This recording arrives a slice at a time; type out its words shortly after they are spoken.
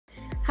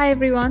Hi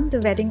everyone,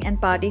 the wedding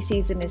and party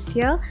season is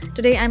here.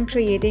 Today I'm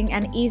creating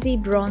an easy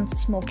bronze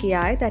smoky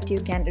eye that you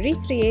can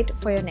recreate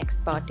for your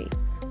next party.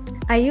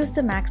 I use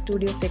the M.A.C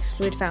Studio Fix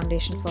Fluid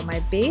Foundation for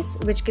my base,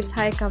 which gives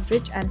high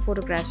coverage and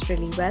photographs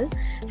really well.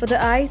 For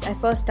the eyes, I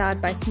first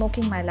start by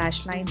smoking my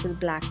lash line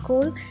with black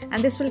coal,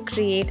 and this will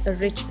create a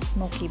rich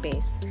smoky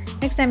base.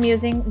 Next, I'm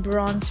using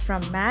bronze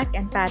from M.A.C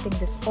and patting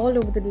this all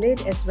over the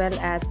lid as well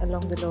as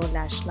along the lower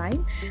lash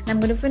line. And I'm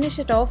going to finish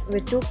it off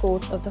with 2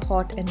 coats of the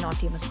Hot and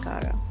Naughty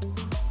mascara.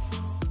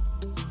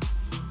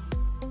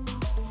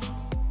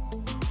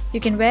 You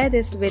can wear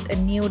this with a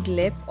nude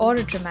lip or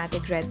a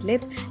dramatic red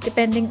lip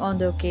depending on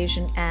the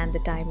occasion and the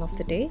time of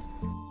the day.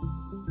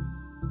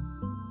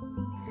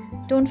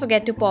 Don't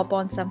forget to pop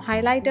on some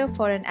highlighter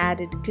for an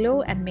added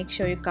glow and make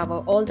sure you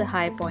cover all the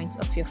high points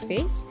of your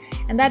face.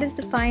 And that is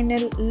the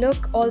final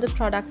look. All the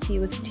products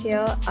used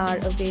here are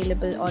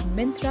available on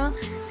Myntra.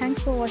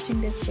 Thanks for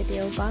watching this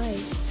video. Bye.